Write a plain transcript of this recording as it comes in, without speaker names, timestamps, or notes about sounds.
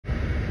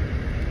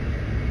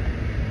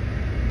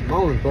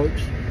Morning,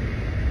 folks.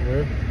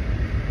 Well,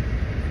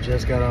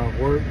 just got off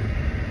work.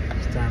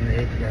 It's time to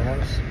head to the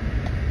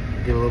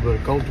house. Get a little bit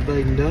of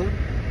cultivating done.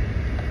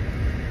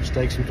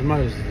 Stake some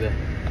tomatoes today.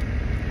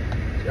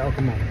 So y'all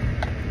come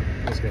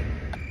on. Let's go.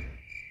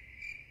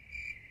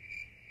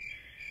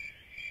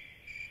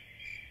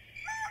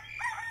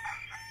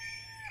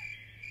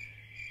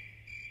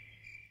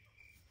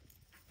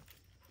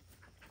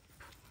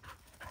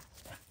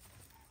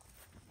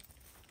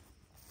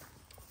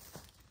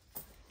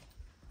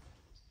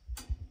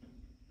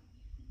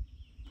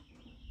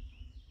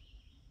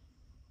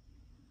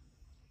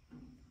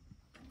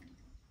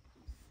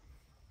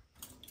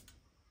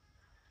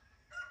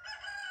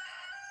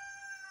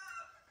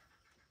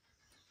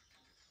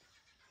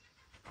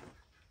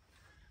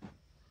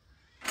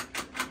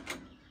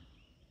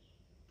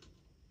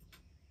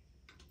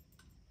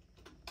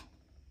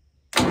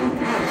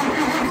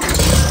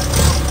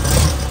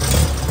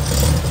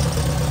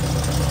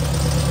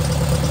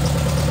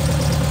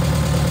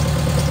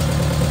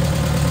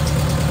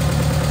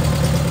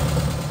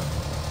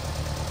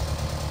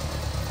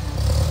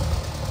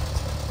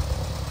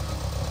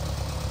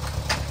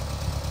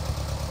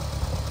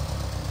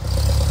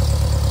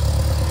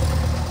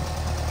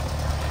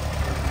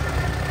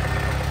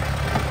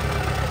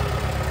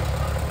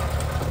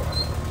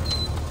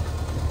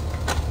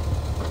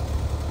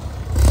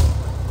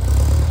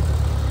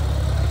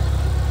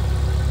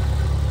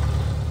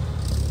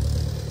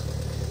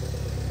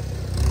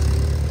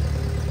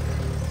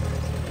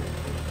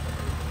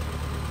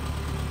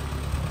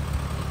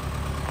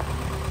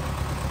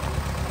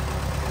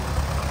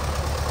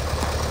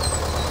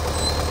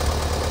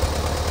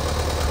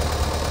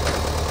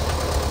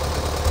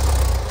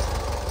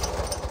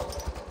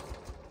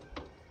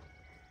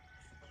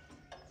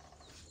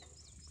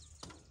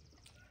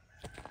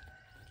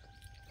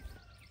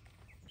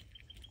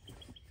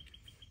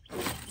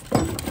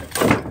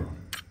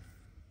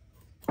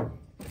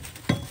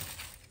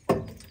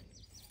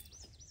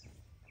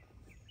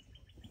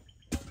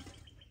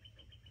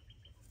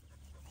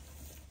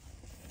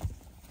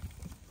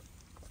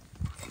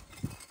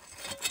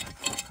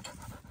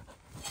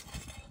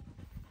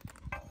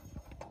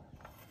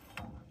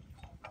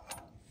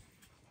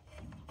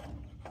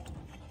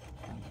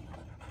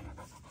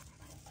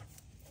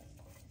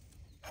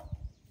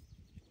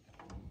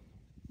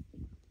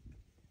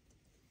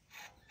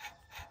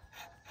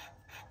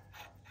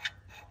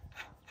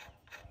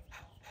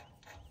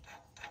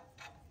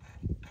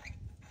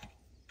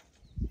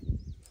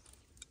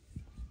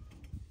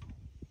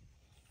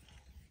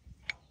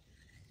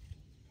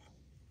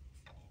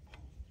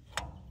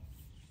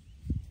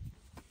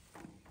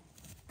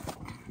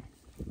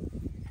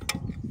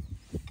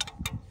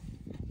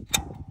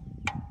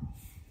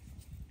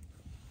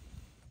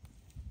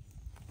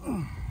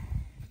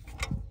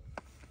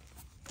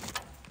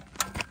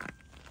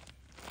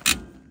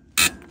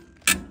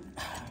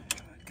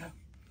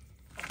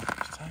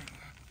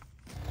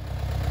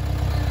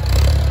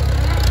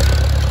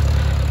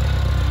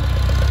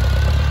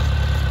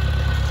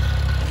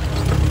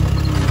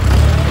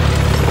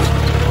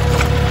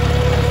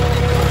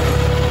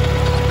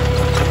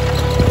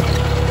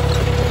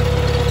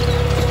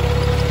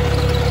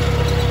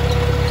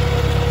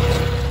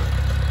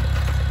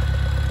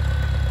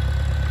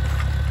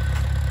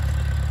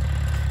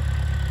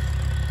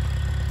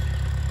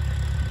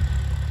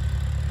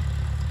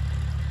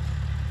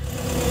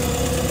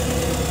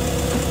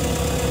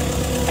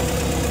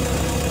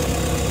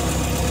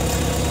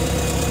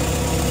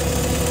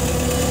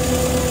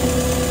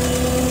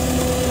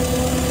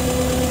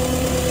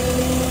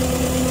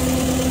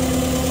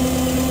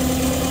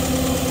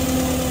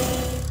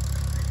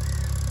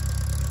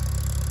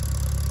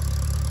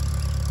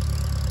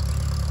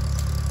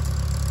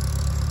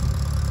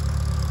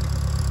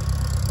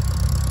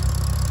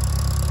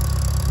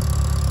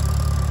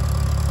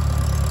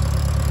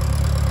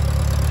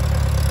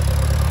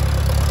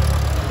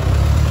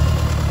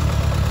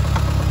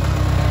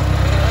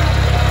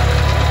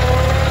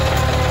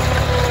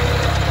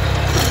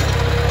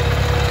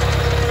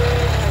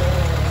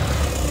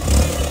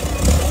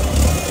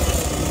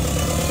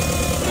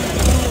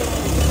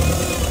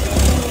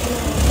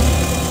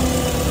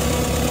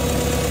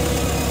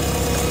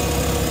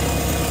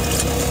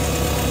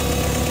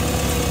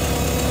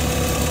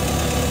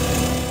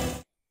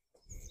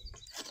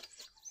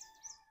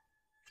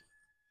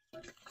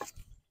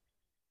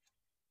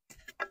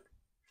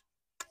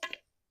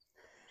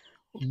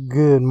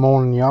 Good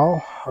morning,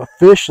 y'all.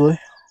 Officially,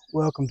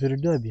 welcome to the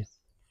W.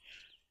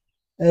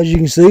 As you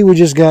can see, we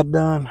just got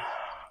done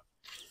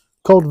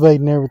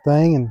cultivating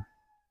everything, and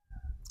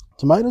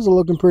tomatoes are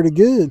looking pretty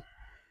good.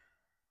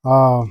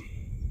 I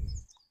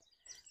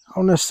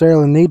don't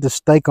necessarily need to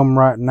stake them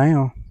right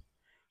now,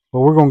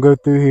 but we're going to go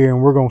through here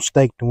and we're going to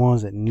stake the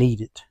ones that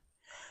need it.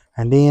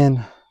 And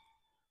then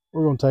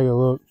we're going to take a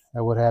look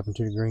at what happened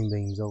to the green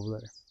beans over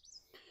there.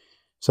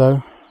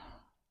 So,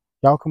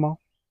 y'all come on.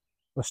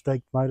 Let's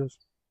stake tomatoes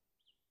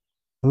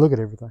and look at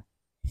everything.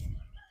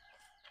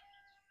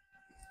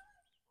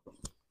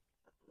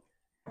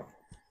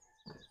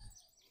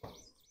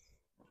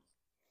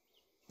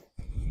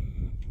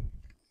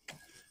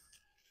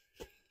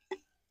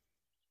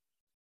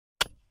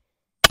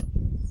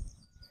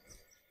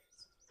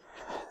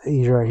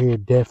 These right here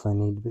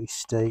definitely need to be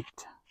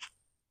staked.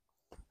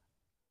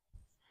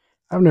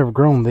 I've never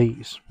grown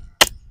these.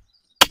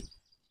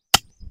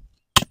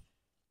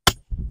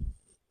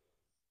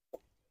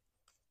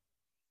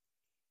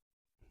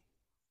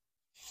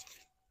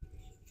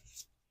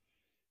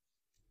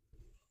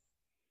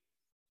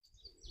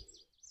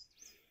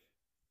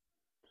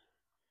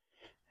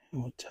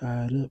 We'll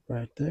tie it up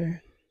right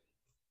there.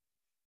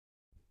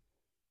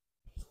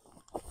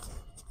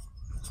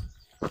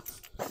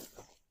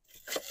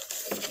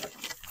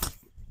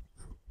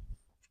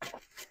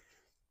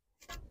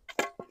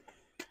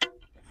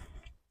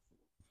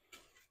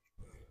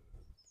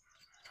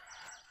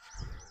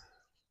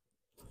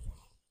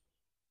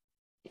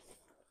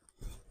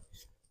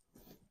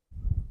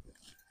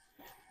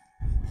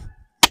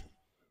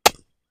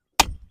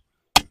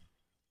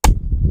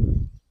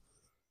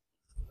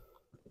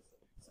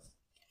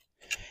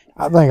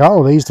 I think all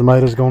of these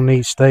tomatoes are going to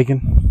need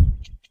staking.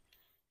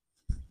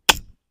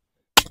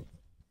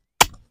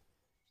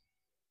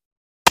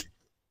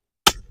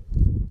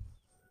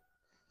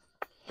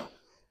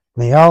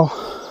 Now,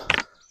 y'all,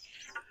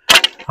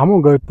 I'm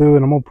going to go through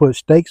and I'm going to put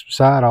stakes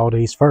beside all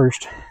these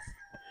first.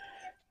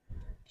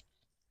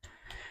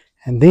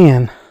 And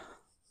then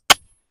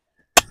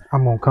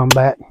I'm going to come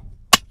back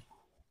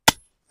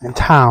and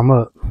tie them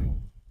up.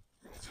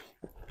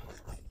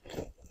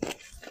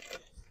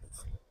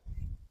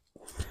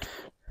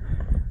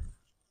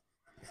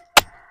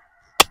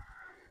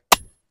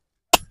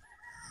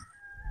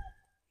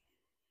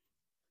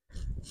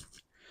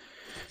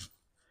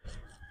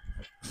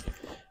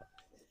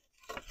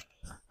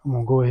 I'm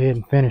going to go ahead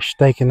and finish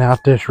staking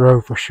out this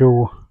row for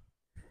sure.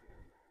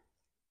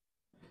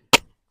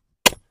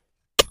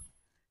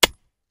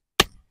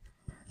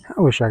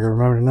 I wish I could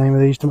remember the name of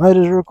these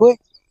tomatoes real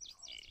quick.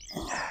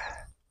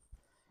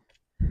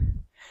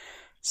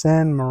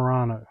 San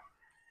Marano.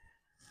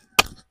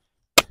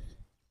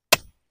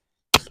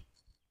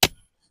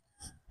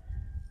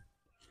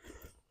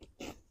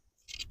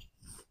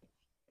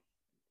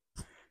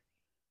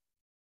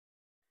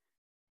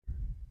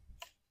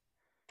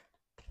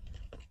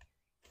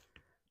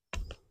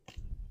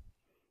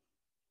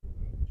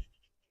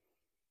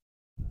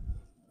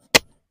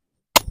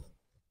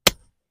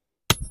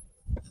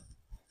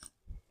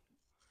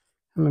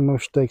 How many more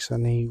stakes I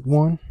need?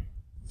 1,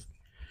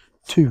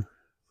 2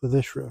 for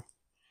this row.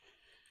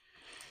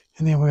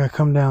 And then we're going to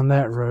come down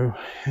that row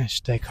and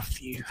stake a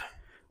few.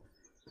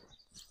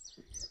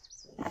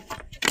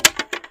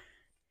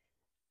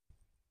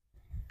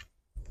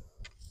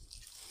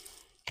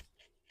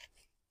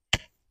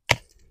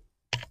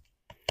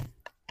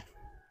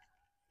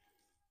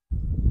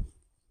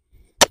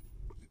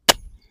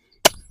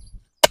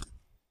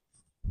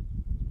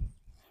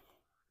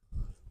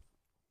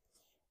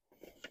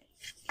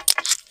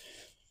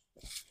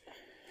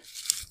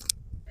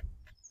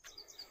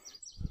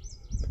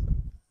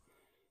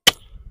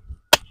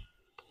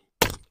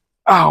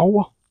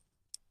 Ow!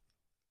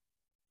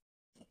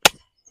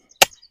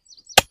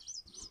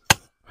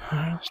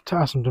 Alright, let's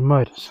tie some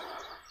tomatoes.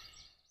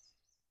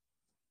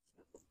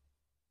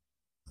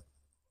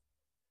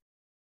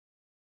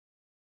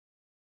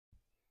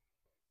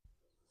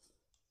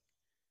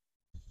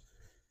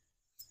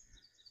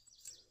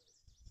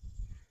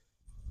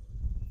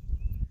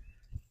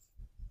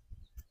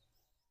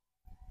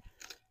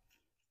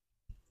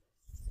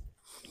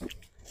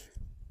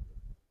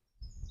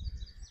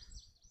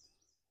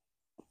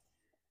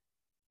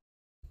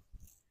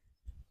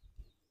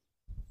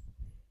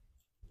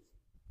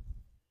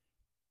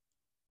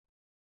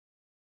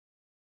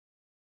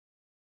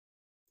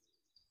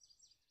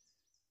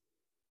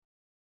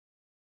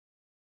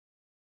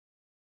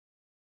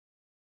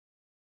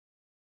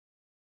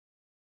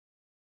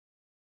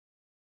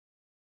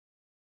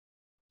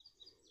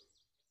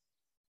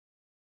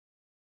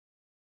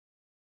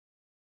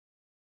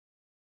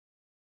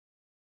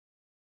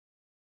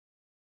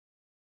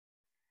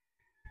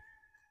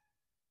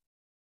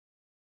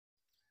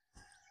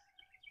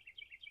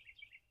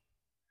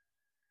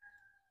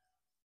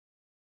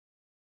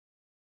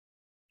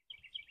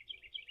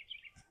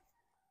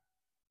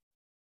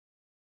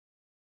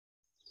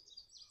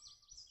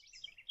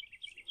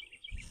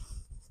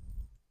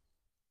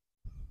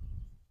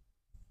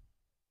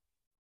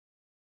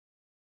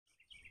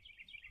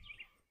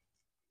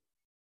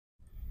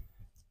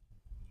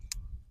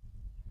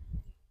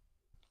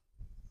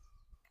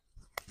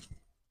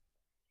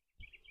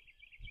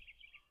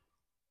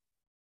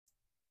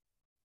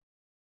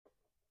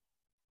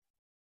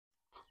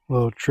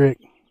 Little trick,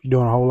 if you're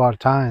doing a whole lot of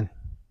tying,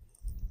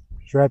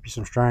 just wrap you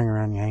some string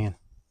around your hand.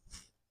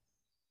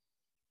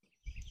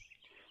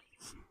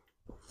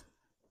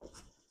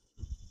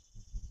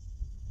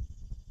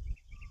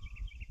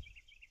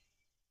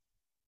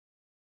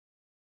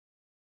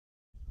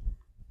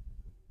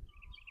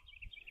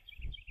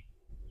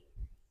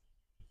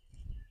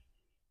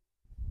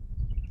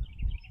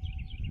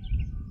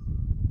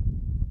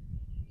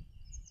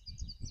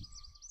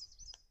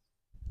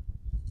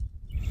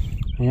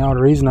 And y'all,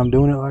 the reason I'm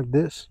doing it like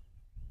this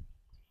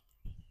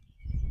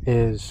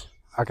is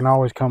I can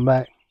always come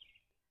back,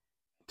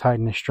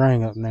 tighten the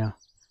string up now,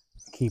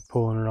 keep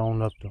pulling it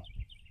on up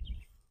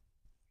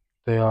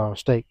the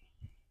stake.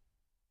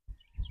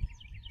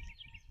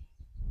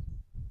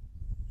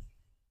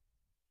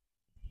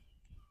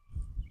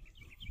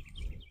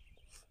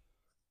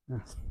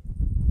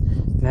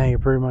 Now you're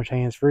pretty much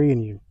hands free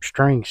and your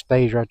string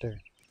stays right there.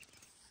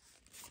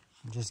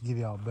 Just to give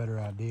y'all a better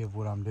idea of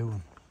what I'm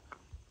doing.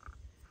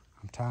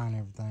 I'm tying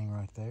everything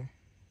right there.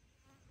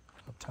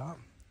 Up top.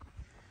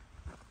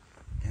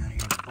 Down here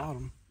at the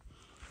bottom.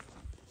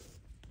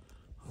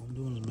 All I'm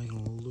doing is making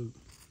a little loop.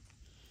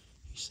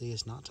 You see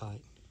it's not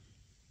tight.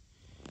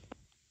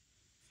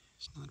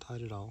 It's not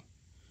tight at all.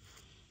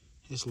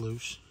 It's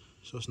loose,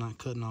 so it's not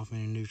cutting off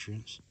any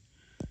nutrients.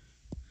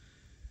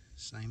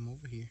 Same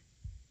over here.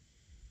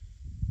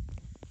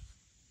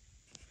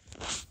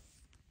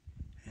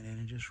 And then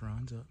it just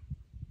runs up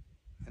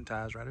and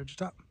ties right at the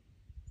top.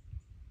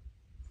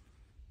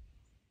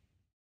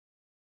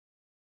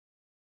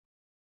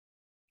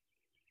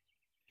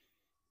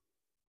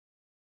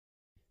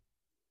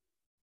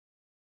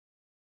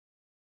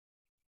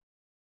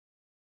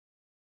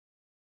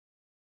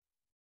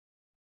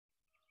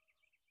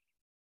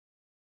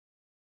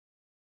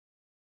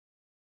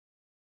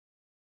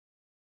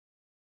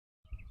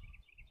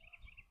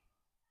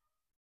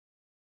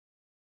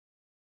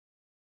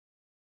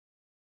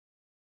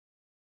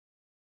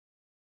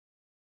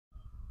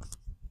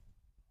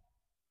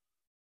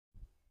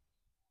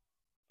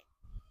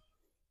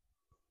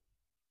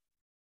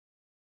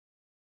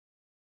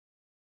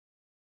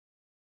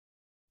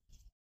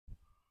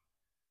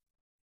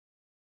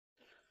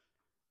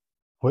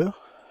 Well,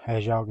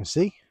 as y'all can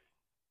see,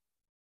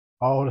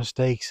 all the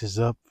stakes is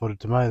up for the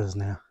tomatoes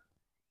now.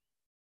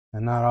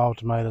 And not all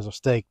tomatoes are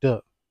staked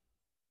up.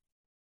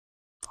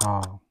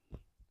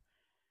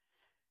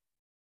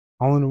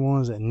 Only the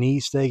ones that need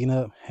staking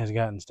up has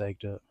gotten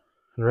staked up.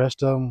 The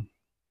rest of them,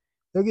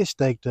 they'll get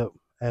staked up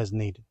as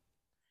needed.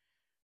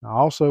 I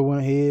also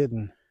went ahead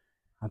and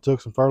I took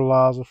some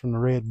fertilizer from the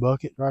red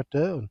bucket right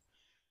there and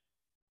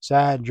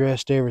side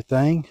dressed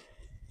everything.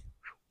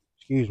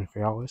 Excuse me for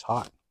y'all, it's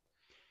hot.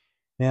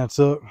 Then I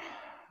took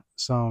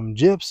some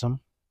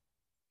gypsum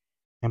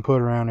and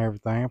put around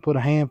everything. I put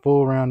a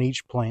handful around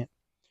each plant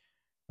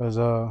because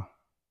I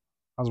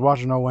was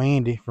watching old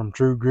Andy from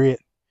True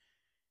Grit,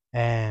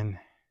 and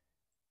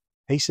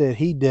he said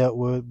he dealt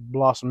with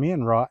blossom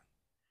end rot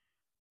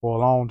for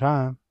a long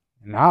time,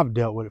 and I've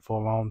dealt with it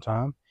for a long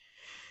time,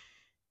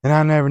 and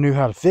I never knew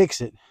how to fix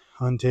it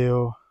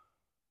until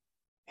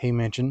he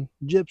mentioned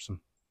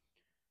gypsum.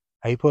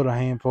 He put a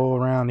handful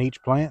around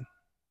each plant.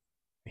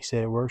 He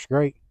said it works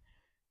great.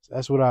 So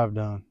that's what I've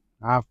done.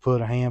 I've put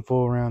a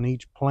handful around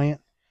each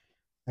plant,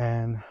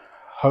 and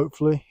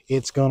hopefully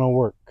it's gonna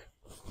work.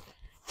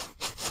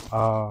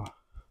 I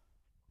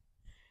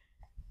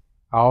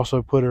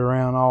also put it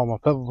around all my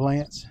pepper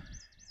plants.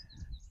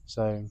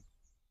 So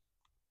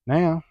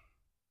now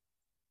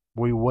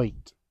we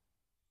wait.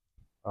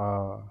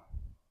 I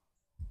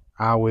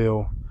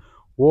will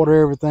water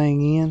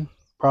everything in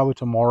probably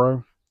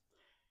tomorrow.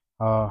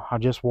 I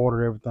just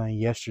watered everything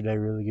yesterday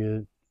really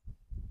good,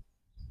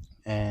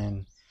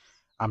 and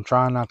I'm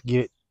trying not to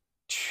get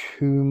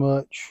too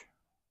much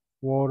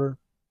water,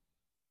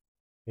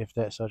 if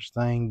that's such a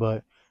thing,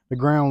 but the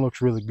ground looks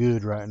really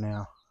good right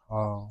now.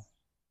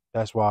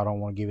 That's why I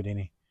don't want to give it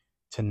any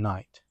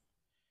tonight.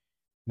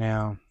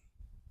 Now,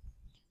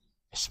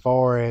 as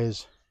far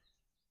as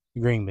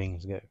the green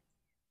beans go,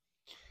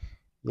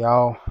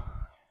 y'all,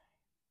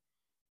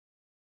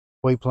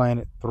 we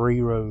planted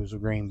 3 rows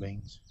of green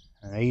beans.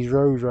 And these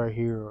rows right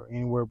here are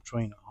anywhere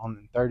between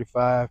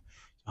 135 to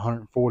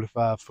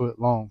 145 foot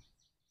long.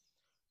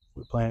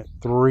 We planted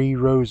 3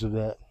 rows of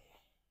that.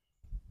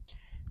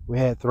 We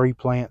had 3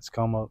 plants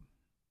come up.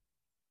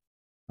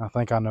 I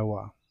think I know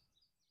why.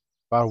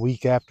 About a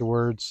week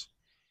afterwards,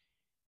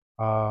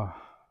 I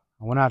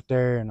went out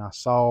there and I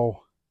saw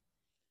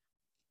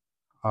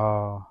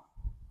all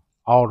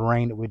the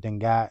rain that we done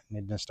got, and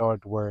it done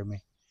started to worry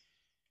me.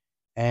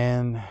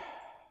 And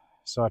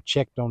so I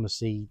checked on the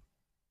seed.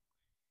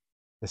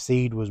 The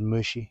seed was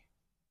mushy.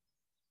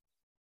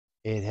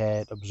 It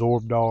had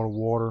absorbed all the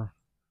water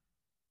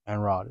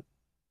and rotted.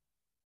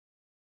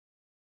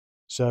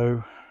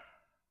 So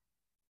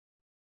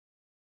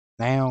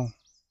now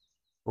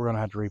we're gonna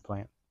have to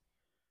replant.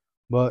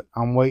 But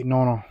I'm waiting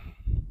on a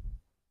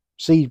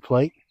seed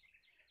plate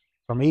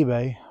from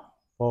eBay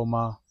for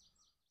my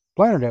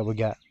planter that we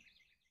got,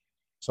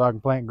 so I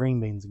can plant green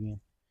beans again.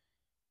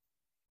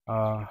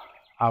 I've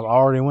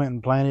already went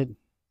and planted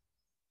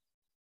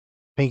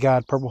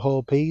pink-eyed purple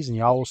hull peas, and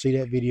y'all will see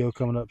that video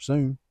coming up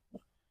soon.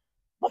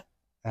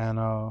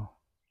 And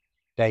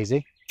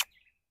Daisy,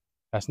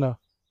 that's enough.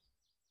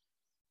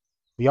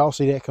 Y'all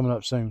see that coming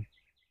up soon.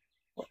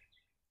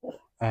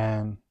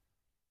 And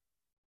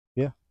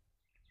yeah,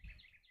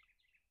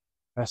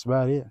 that's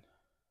about it.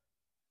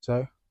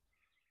 So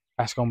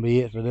that's gonna be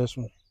it for this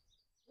one.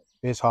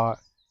 It's hot.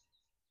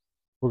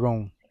 We're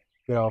gonna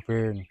get off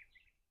here and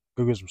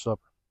go get some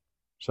supper.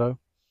 So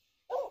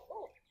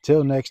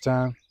till next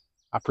time,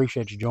 I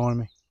appreciate you joining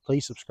me.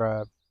 Please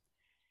subscribe.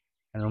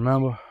 And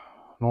remember,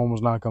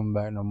 normal's not coming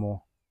back no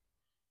more,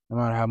 no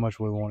matter how much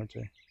we want it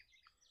to.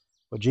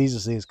 But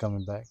Jesus is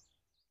coming back.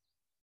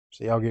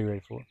 So y'all get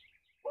ready for it.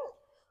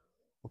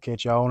 We'll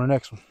catch y'all on the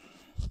next one.